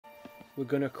we're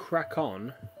going to crack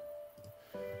on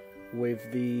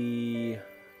with the...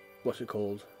 what's it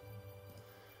called?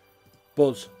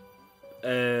 Buzz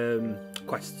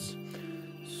quests.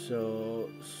 So,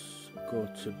 let's go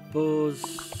to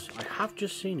Buzz. I have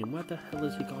just seen him. Where the hell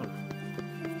has he gone?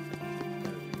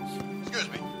 Excuse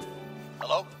me.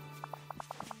 Hello?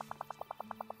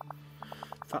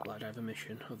 Fat lad, I have a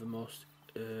mission of the most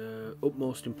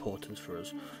utmost importance for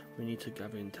us. We need to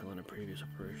gather intel on a previous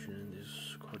operation in this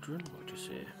squadron. What do you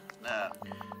say? Nah.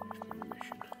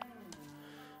 Mission.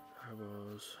 I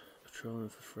was patrolling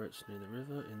for threats near the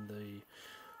river in the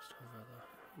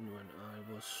when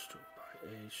I was struck by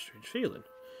a strange feeling.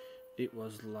 It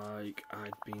was like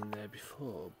I'd been there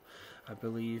before. I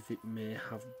believe it may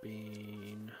have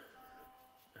been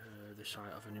the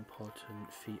site of an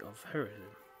important feat of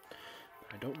heroism.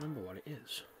 But I don't remember what it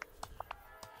is.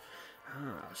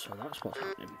 Ah, so that's what's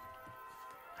happening.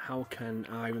 How can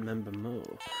I remember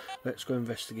more? Let's go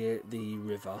investigate the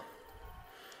river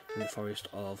in the Forest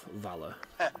of Valor.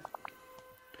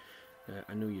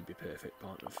 I knew you'd be perfect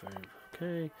partner for him.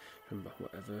 Okay, remember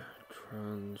whatever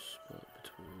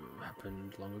transport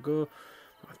happened long ago.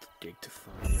 I'll have to dig to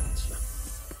find the answer.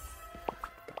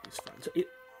 That is fine. So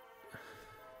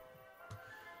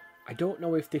I don't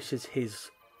know if this is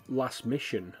his last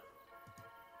mission.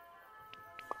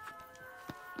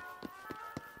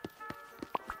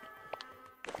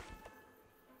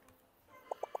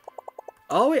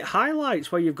 Oh, it highlights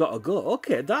where you've got to go.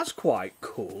 Okay, that's quite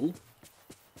cool.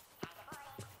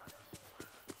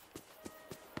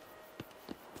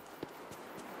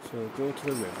 So go to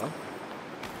the river.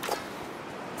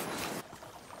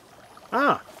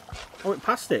 Ah! I went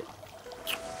past it.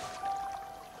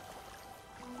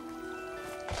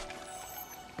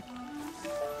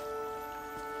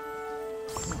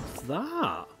 What's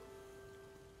that?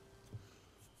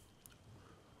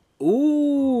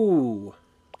 Ooh!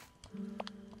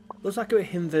 Looks like it was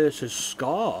him versus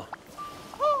Scar.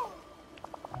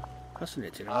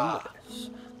 Fascinating, I remember this.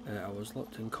 I was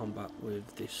locked in combat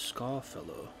with this Scar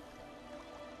fellow.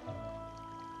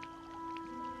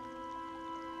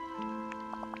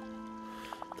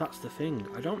 That's the thing,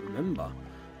 I don't remember.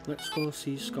 Let's go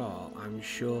see Scar. I'm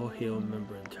sure he'll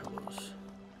remember and tell us.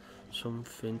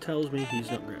 Something tells me he's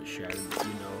not great at sharing, but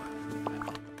you know.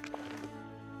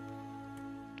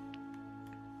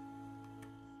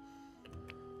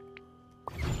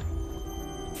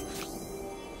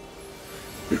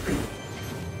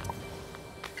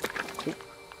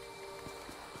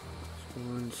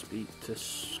 Speak to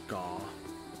Scar.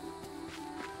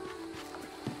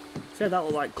 Say that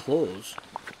looked like clothes.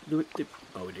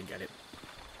 Oh, we didn't get it.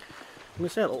 I'm gonna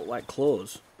say it looked like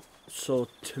clothes. So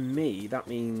to me, that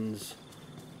means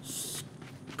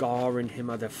Scar and him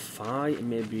had a fight, and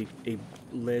maybe he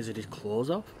lasered his clothes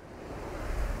off.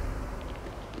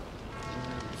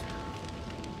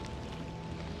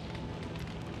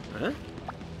 Huh?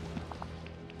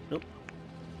 Nope.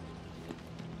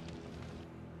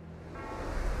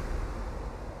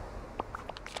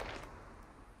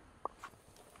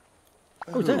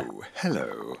 Who's there?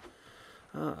 Hello.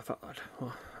 Ah, I thought that.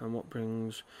 Well, and what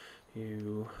brings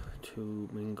you to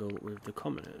mingle with the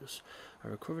commoners? I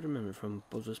recovered a memory from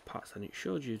Buzz's past, and it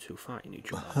showed you two fighting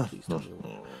each other. Please tell me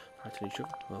what. Fighting each other?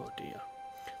 Oh dear.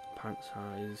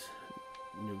 Pant-sized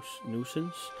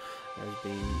nuisance has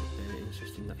been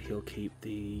insisting that he'll keep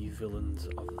the villains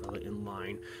of Valor in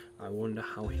line. I wonder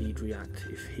how he'd react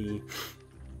if he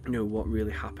knew what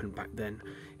really happened back then.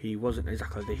 He wasn't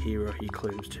exactly the hero he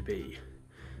claims to be.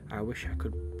 I wish I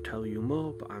could tell you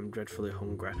more, but I'm dreadfully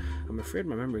hungry. I'm afraid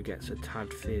my memory gets a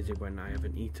tad fuzzy when I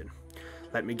haven't eaten.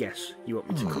 Let me guess, you want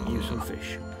me to cook you some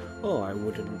fish? Oh, I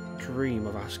wouldn't dream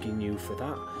of asking you for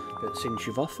that, but since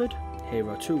you've offered, here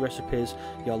are 2 recipes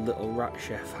your little rat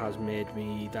chef has made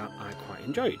me that I quite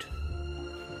enjoyed.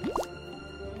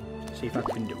 See if I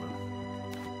can do them.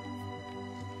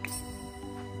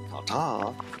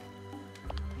 Ta-ta.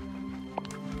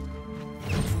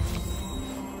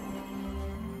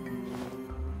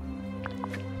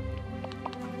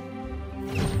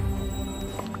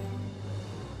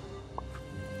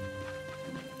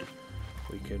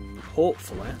 We can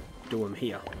hopefully do them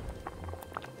here.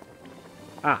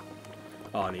 Ah!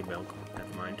 Oh, I need milk.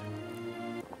 Never mind.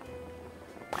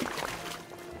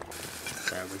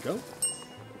 There we go.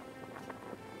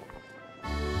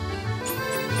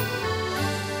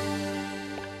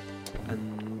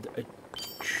 And a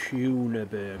tuna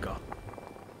burger.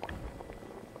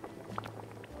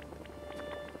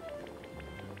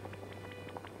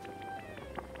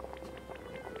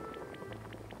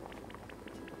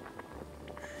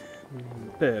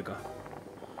 Burger.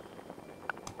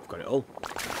 I've got it all.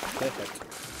 Perfect.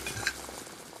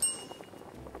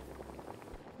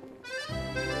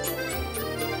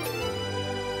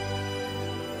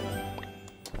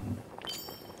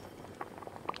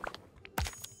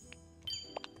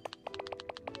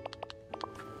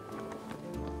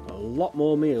 lot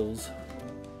more meals.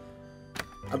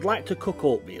 I'd like to cook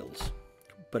oatmeals,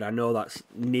 but I know that's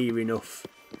near enough.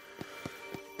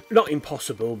 Not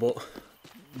impossible, but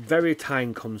very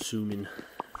time consuming.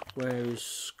 Where is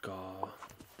Scar?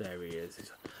 There he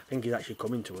is. I think he's actually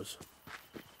coming to us.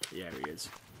 Yeah, he is.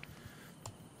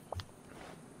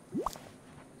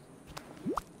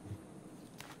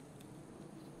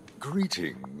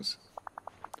 Greetings.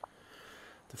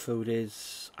 The food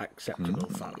is acceptable,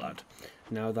 fat lad.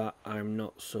 Now that I'm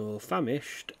not so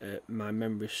famished, my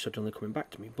memory's suddenly coming back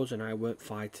to me. Buzz and I weren't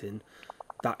fighting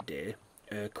that day.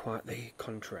 Quite the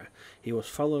contrary. He was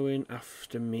following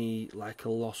after me like a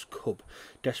lost cub,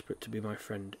 desperate to be my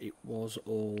friend. It was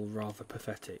all rather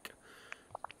pathetic.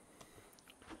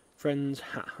 Friends,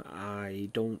 I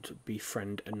don't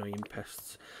befriend annoying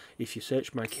pests. If you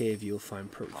search my cave, you'll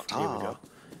find proof. Here we go.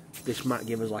 This might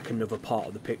give us like another part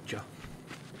of the picture.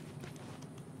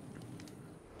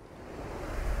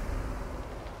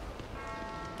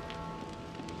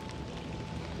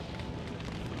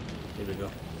 Here we go.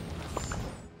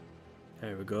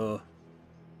 There we go.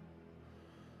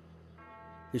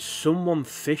 Is someone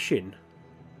fishing?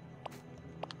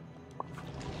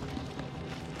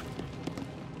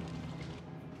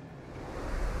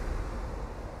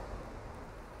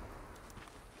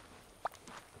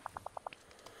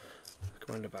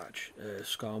 Commander Badge.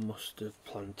 Scar must have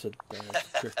planted their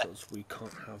trickles. We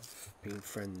can't have been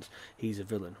friends. He's a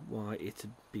villain. Why, it'd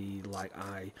be like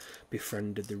I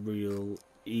befriended the real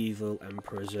evil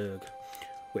Emperor Zurg.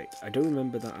 Wait, I don't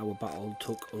remember that our battle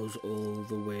took us all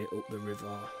the way up the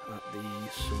river at the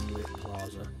Sunlit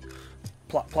Plaza.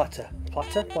 Plateau.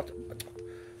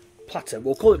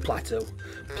 We'll call it Plateau.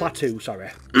 Plateau,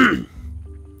 sorry.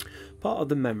 Part of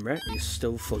the memory is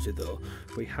still fuzzy though.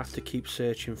 We have to keep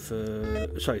searching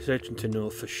to know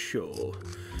for sure.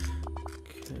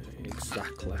 Okay,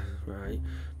 exactly. Right.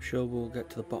 I'm sure we'll get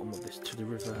to the bottom of this, to the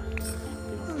river.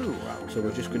 So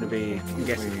we're just going to be, I'm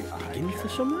guessing, digging for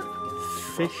somewhere?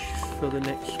 Fish for the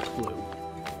next clue.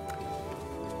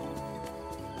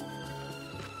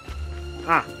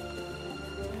 Ah!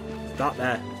 That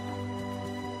there.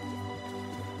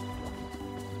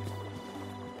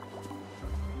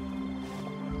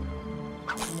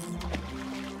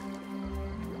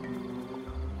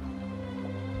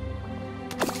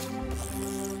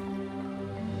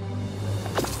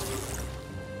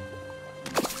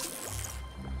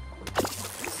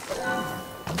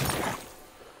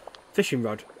 Fishing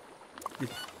rod.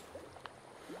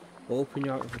 Open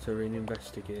your inventory and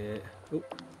investigate. Oh.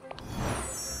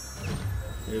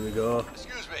 Here we go.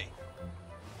 Excuse me.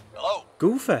 Hello?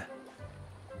 Goofy.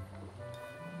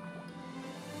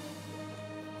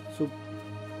 So,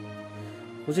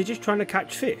 was he just trying to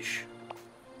catch fish?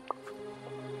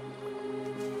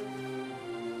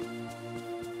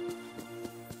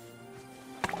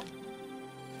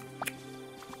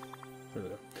 There we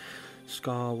go.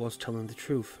 Scar was telling the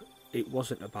truth. It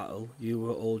wasn't a battle. You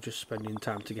were all just spending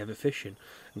time together fishing,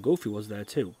 and Goofy was there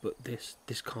too. But this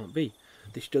can't be.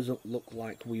 This doesn't look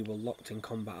like we were locked in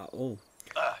combat at all.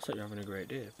 It's like you're having a great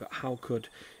day. But how could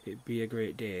it be a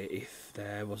great day if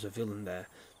there was a villain there?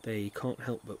 They can't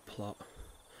help but plot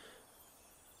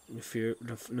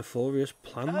nefarious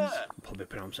plans. I'll probably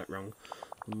pronounce that wrong.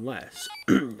 Unless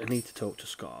I need to talk to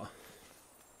Scar.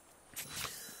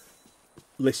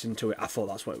 Listen to it. I thought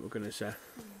that's what we were going to say.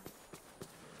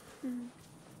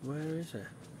 Where is it?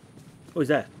 Oh, he's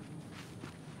there.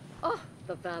 Oh,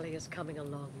 the valley is coming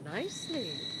along nicely.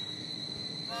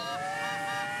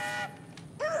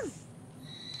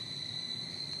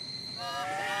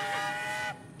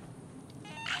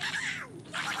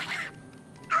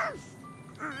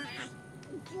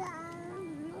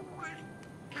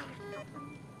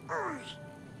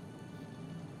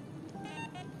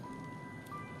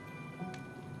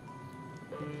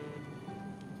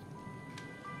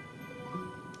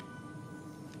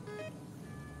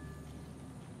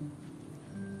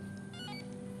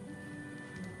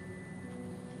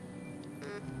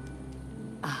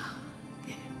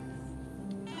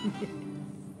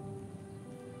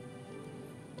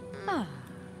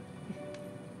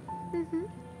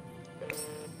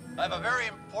 I have a very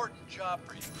important job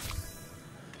for you.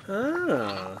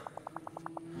 Ah.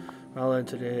 Well, then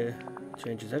today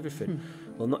changes everything.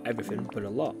 Well, not everything, but a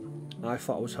lot. I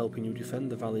thought I was helping you defend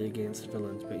the valley against the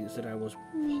villains, but instead I was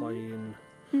palling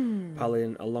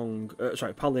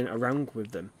around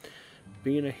with them.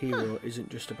 Being a hero isn't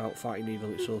just about fighting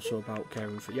evil; it's also about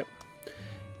caring for. Yep.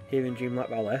 Here in Dreamlight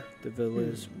Valley, the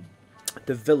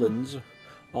villains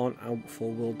aren't out for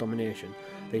world domination.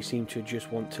 They seem to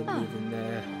just want to live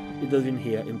in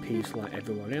here in peace like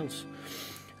everyone else.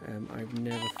 I've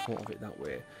never thought of it that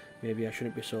way. Maybe I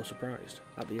shouldn't be so surprised.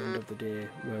 At the end of the day,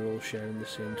 we're all sharing the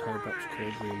same toy box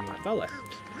called Dreamlight Valley.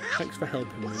 Thanks for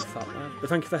helping me, fat lad.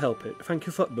 Thank you for helping. Thank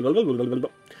you for...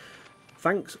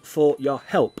 Thanks for your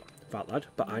help, fat lad,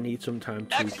 but I need some time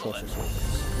to process all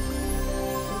this.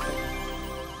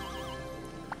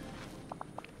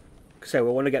 So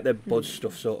we want to get the bud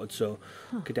stuff sorted. So,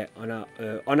 Cadet,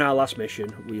 on our last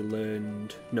mission, we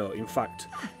learned. No, in fact,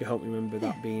 you helped me remember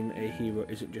that being a hero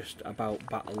isn't just about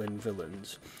battling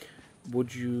villains.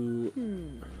 Would you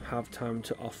have time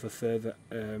to offer further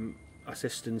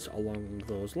assistance along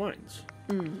those lines?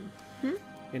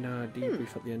 In our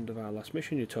debrief at the end of our last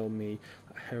mission, you told me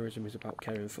that heroism is about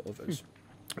caring for others.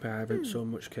 But I haven't so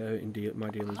much care in my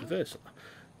dealings with Ursula.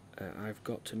 I've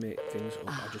got to make things up.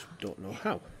 I just don't know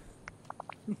how.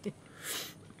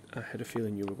 I had a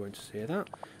feeling you were going to say that,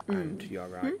 and you're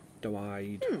right. Though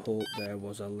I'd hope there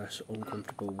was a less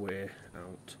uncomfortable way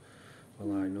out.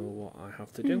 Well, I know what I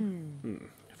have to do. In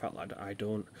fact, lad, I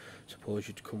don't suppose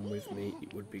you'd come with me.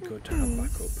 It would be good to have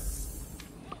backup.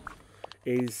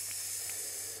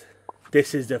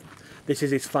 This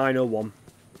is his final one.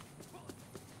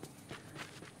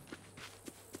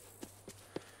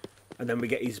 And then we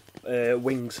get his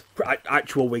wings,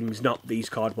 actual wings, not these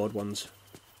cardboard ones.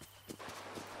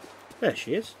 There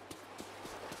she is.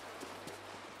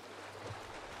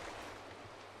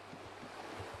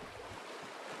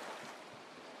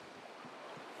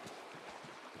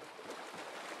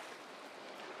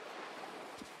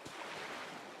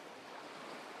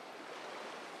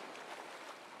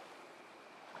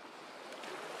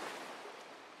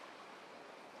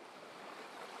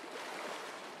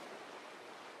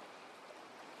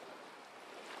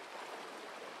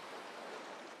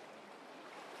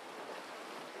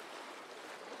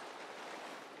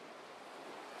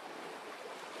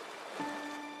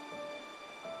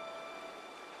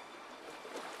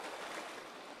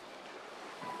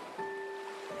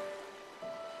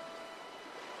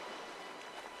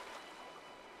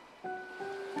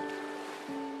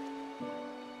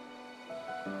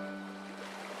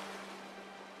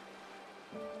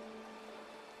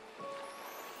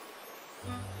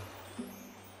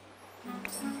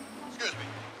 Excuse me.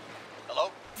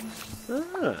 Hello?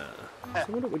 So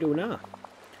what do we do now?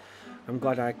 I'm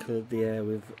glad I cleared the air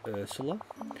with Ursula.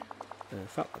 The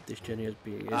fact that this journey has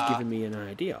given me an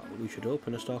idea. We should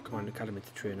open a Star Command Academy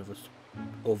to train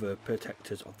other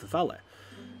protectors of the valley,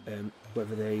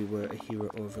 whether they were a hero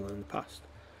or villain in the past.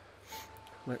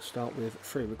 Let's start with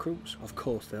 3 recruits. Of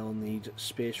course, they'll need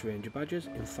Space Ranger badges.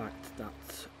 In fact,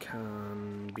 that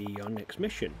can be your next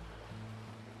mission.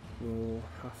 You'll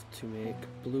have to make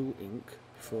blue ink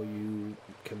before you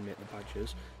can make the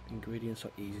badges. The ingredients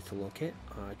are easy to locate.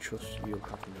 I trust you'll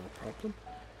have no problem.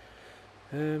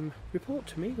 Report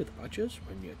to me with the badges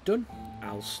when you're done.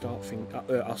 I'll stop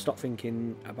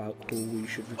thinking about who we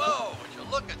should recruit. Whoa, would you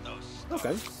look at those?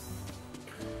 Okay.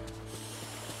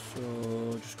 So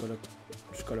just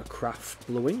gotta craft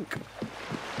blue ink.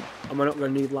 Am I not gonna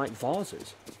need like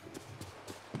vases?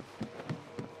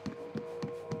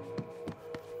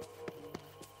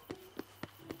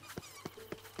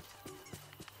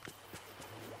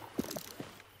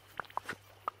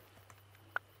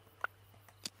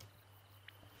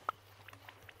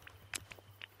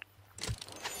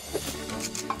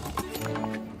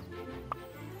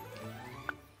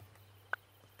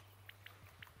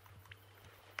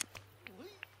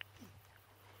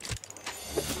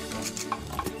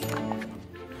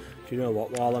 Do you know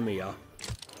what, while I'm here, I'll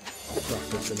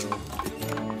craft this and all.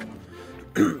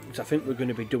 Because I think we're going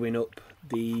to be doing up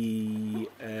the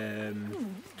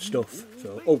stuff.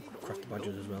 So, oh, craft the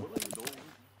badges as well.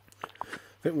 I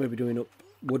think we're going to be doing up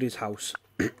Woody's house.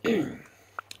 Do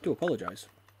apologise.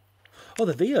 Oh,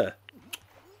 they're there.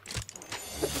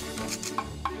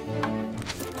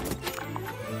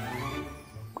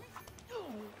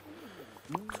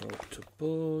 Talk to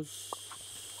Buzz.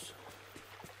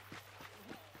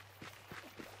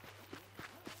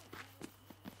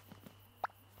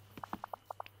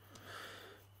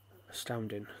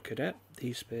 Astounding. Cadet,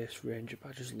 these Space Ranger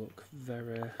badges look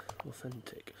very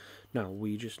authentic. Now,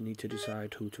 we just need to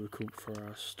decide who to recruit for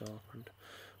our star. And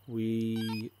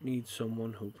we need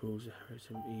someone who proves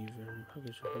isn't even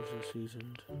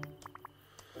seasoned.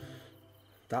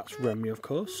 That's Remy, of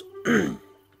course.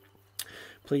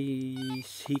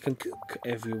 Please, he can cook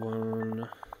everyone.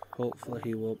 Hopefully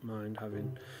he won't mind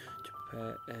having to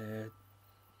prepare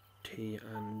tea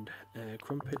and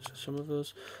crumpets for some of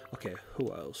us. Okay,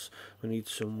 who else? We need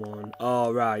someone.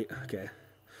 Oh, right, okay.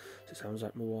 It sounds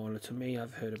like Moana to me.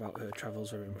 I've heard about her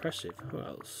travels are impressive. Who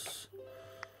else?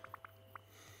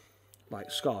 like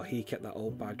Scar, he kept that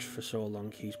old badge for so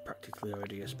long, he's practically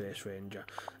already a Space Ranger.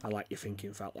 I like your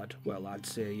thinking, fat lad. Well, I'd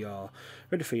say you're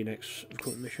ready for your next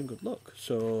recruitment mission. Good luck.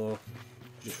 So,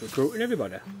 just recruiting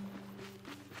everybody.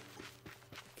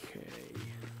 Okay.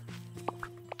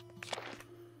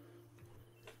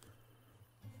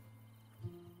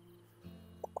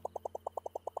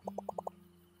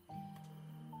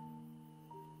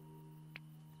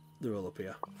 They're all up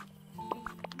here.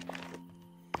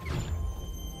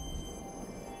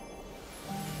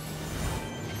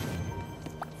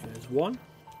 There's one.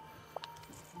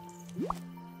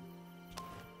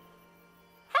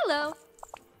 Hello.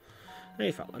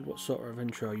 Hey fat lad, what sort of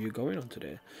adventure are you going on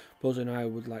today? Buzz and I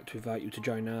would like to invite you to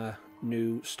join our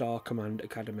new Star Command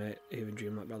Academy here in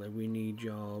Dreamlight Valley. We need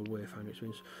your wayfinder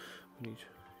experience. We need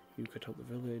you could help the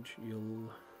village.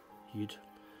 You'd.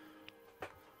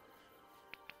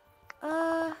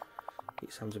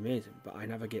 It sounds amazing, but I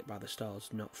navigate by the stars,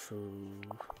 not through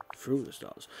the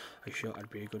stars. Are you sure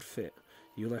I'd be a good fit?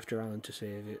 You left your island to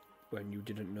save it when you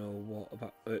didn't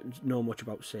know much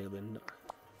about sailing.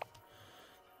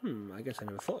 I guess I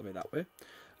never thought of it that way.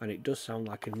 And it does sound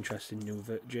like an interesting new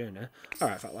journey.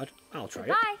 Alright, fat lad, I'll try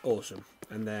it. Awesome.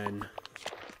 And then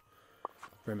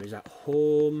Remy's at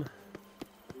home.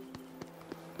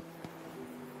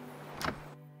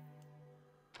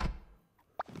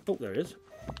 Oh, there it is.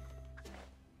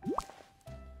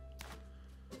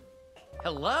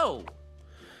 Hello!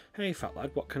 Hey fat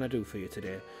lad, what can I do for you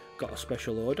today? Got a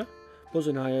special order? Buzz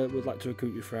and I would like to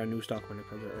recruit you for our new Star Command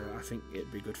project. I think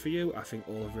it'd be good for you. I think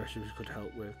all of the recipes could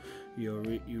help with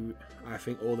I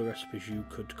think all the recipes you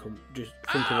could just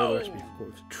think of all the recipes you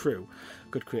could true.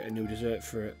 Could create a new dessert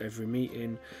for every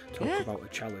meeting, talk about a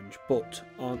challenge. But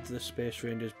aren't the Space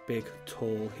Rangers big,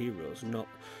 tall heroes? Not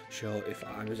sure if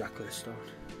I'm exactly a star.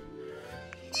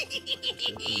 Do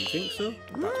you think so?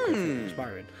 That's quite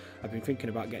inspiring. I've been thinking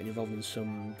about getting involved in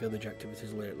some village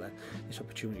activities lately. This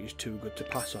opportunity is too good to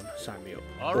pass on. Sign me up.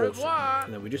 Au revoir!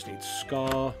 And then we just need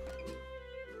Scar.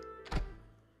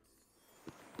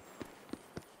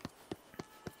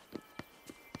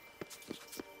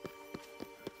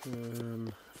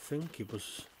 I think he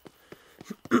was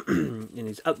in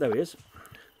his. Oh, there he is.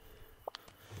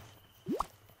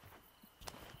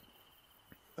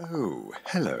 Oh,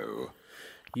 hello.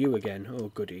 You again? Oh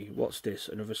goody, what's this?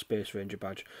 Another Space Ranger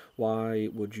badge? Why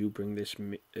would you bring this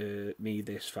me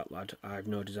this, fat lad? I've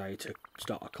no desire to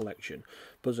start a collection.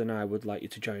 Buzz and I would like you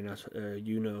to join us.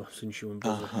 You know, since you and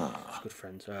Buzz are good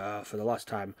friends. For the last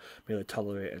time, merely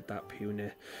tolerated that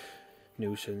puny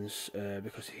nuisance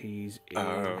because he's in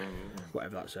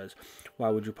whatever that says. Why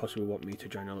would you possibly want me to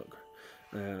join a look?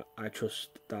 I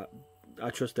trust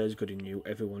there's good in you.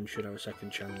 Everyone should have a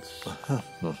second chance.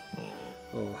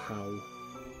 Oh, how...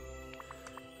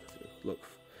 Look,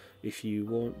 if you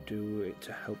won't do it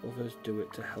to help others, do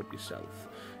it to help yourself.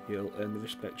 You'll earn the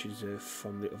respect you deserve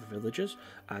from the other villagers,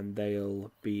 and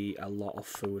there'll be a lot of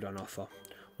food on offer.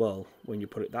 Well, when you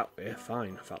put it that way,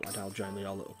 fine, fat lad, I'll join the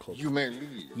All Little Club. You may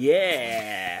leave.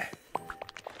 Yeah!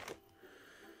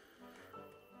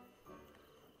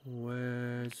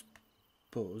 Where's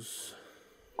Buzz?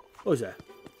 Oh, is there?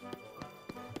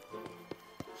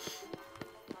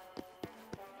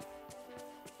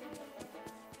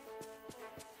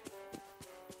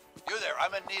 You there,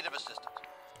 I'm in need of assistance.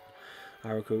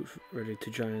 Our recruit ready to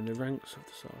join in the ranks of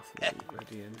the South.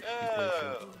 Ready and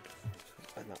impatient.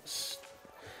 And that's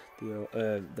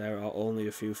the. There are only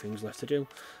a few things left to do.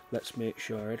 Let's make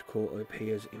sure our headquarters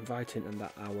appears inviting and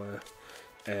that our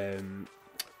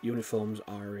uniforms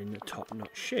are in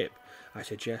top-notch shape. I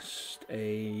suggest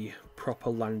a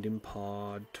proper landing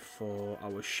pod for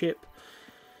our ship.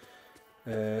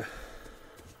 I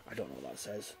don't know what that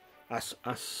says. I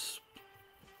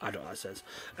don't know what that says.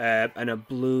 And a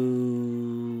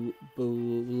blue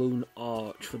balloon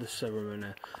arch for the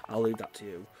ceremony. I'll leave that to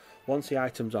you. Once the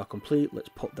items are complete, let's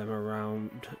put them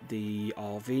around the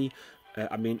RV.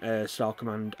 Star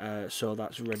Command, so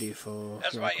that's ready for...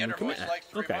 That's my inner voice likes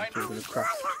to okay, remind so we're going to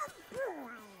craft...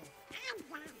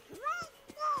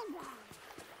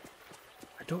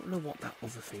 I don't know what that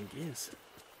other thing is.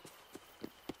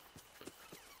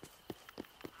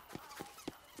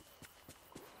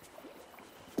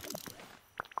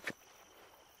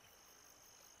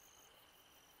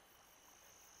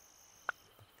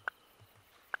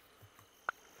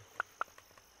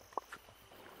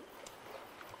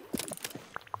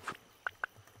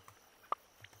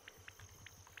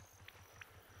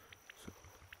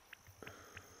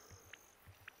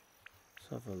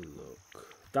 Have a look.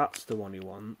 That's the one he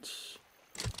wants.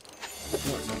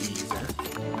 That's easy.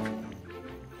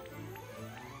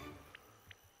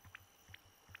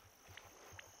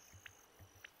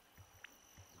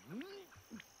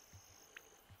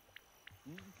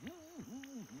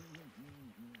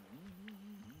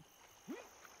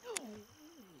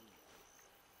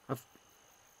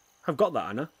 I've got that,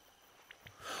 Anna.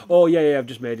 Oh, yeah, I've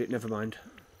just made it. Never mind.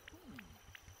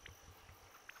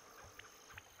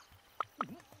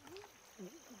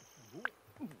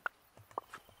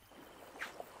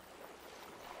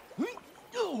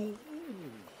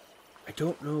 I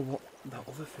don't know what that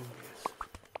other thing is.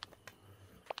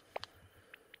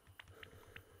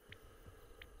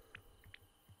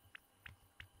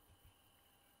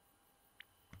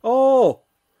 Oh!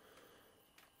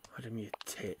 Adam, you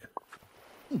tit.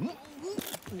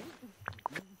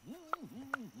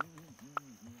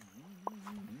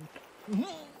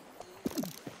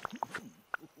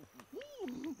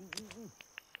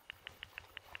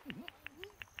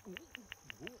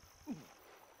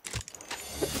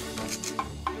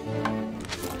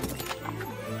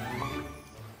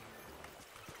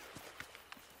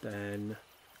 Then...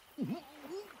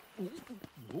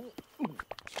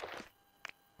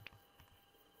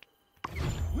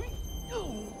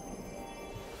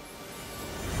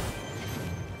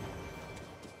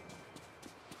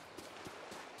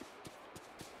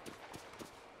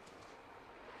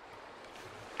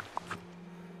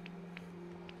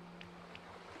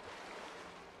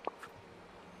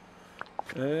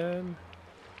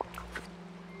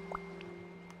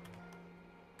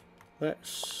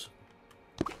 let's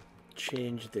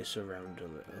change this around a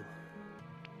little.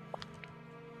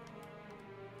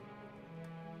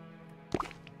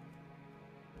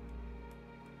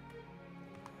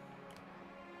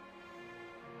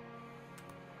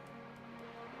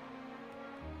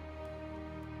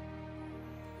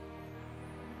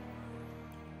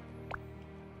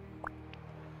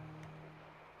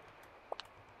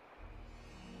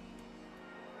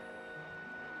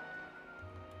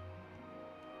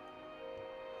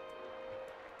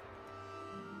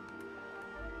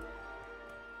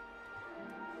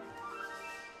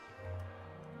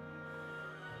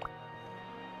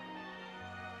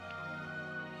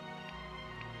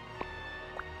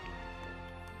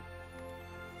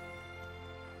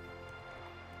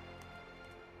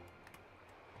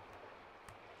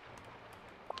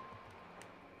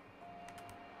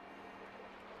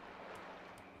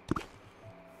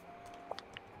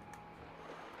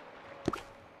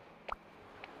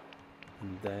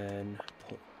 And then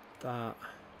put that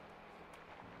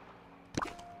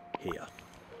here.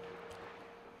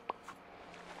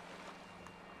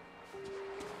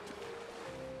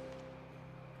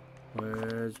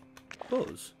 Where's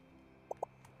Buzz?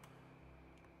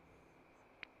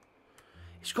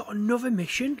 He's got another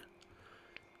mission?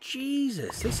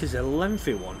 Jesus, this is a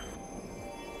lengthy one.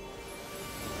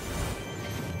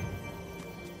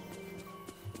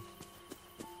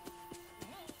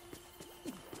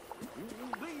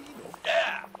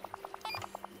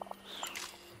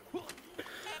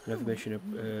 Another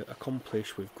mission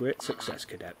accomplished with great success,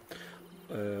 Cadet.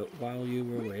 While you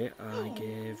were away, I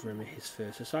gave Remy his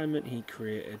first assignment. He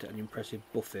created an impressive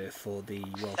buffet for the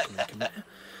welcoming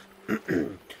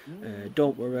committee.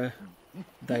 Don't worry,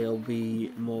 there'll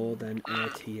be more than air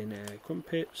tea and air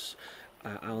crumpets.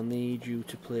 I'll need you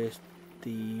to place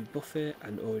the buffet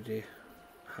and already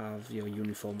have your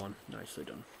uniform on. Nicely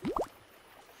done.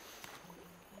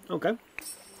 Okay,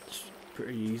 it's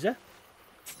pretty easy.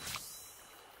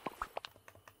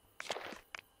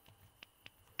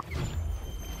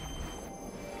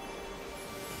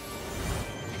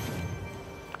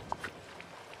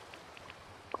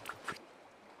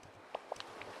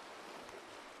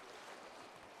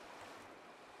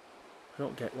 I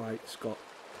don't get why it's got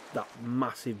that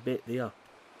massive bit there.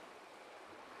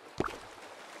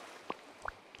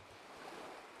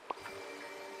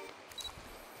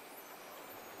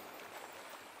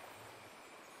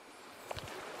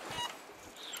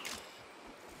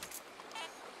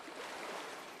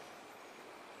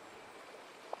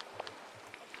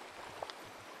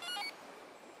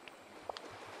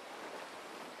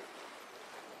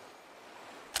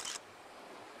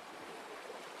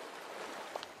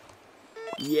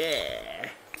 Yeah.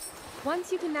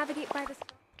 Once you can navigate by the...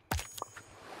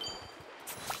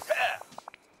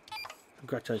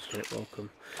 Congratulations,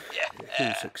 welcome.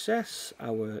 Huge success.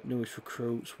 Our newest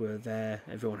recruits were there.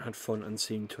 Everyone had fun and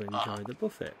seemed to enjoy the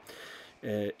buffet.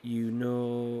 You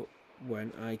know,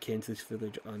 when I came to this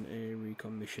village on a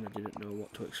recon mission, I didn't know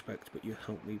what to expect, but you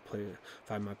helped me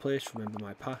find my place, remember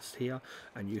my past here,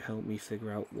 and you helped me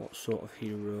figure out what sort of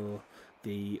hero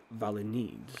the valley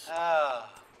needs.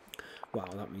 Wow,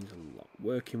 that means a lot.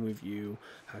 Working with you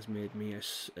has made me a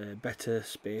better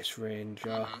space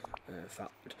ranger,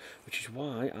 which is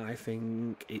why I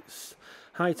think it's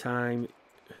high time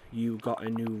you got a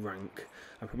new rank.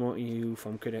 I'm promoting you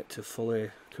from cadet to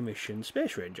fully commissioned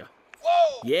space ranger.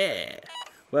 Whoa! Yeah!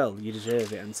 Well, you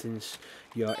deserve it, and since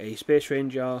you're a space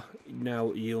ranger,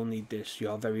 now you'll need this,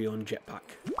 your very own jetpack.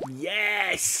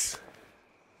 Yes!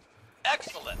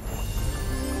 Excellent.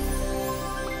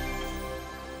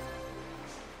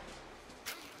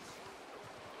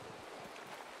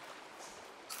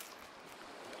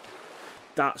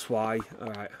 That's why.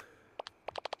 Alright.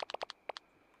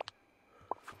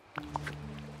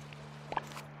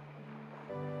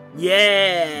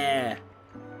 Yeah!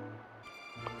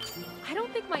 I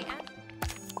don't think my aunt.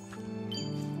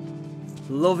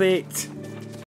 Love it!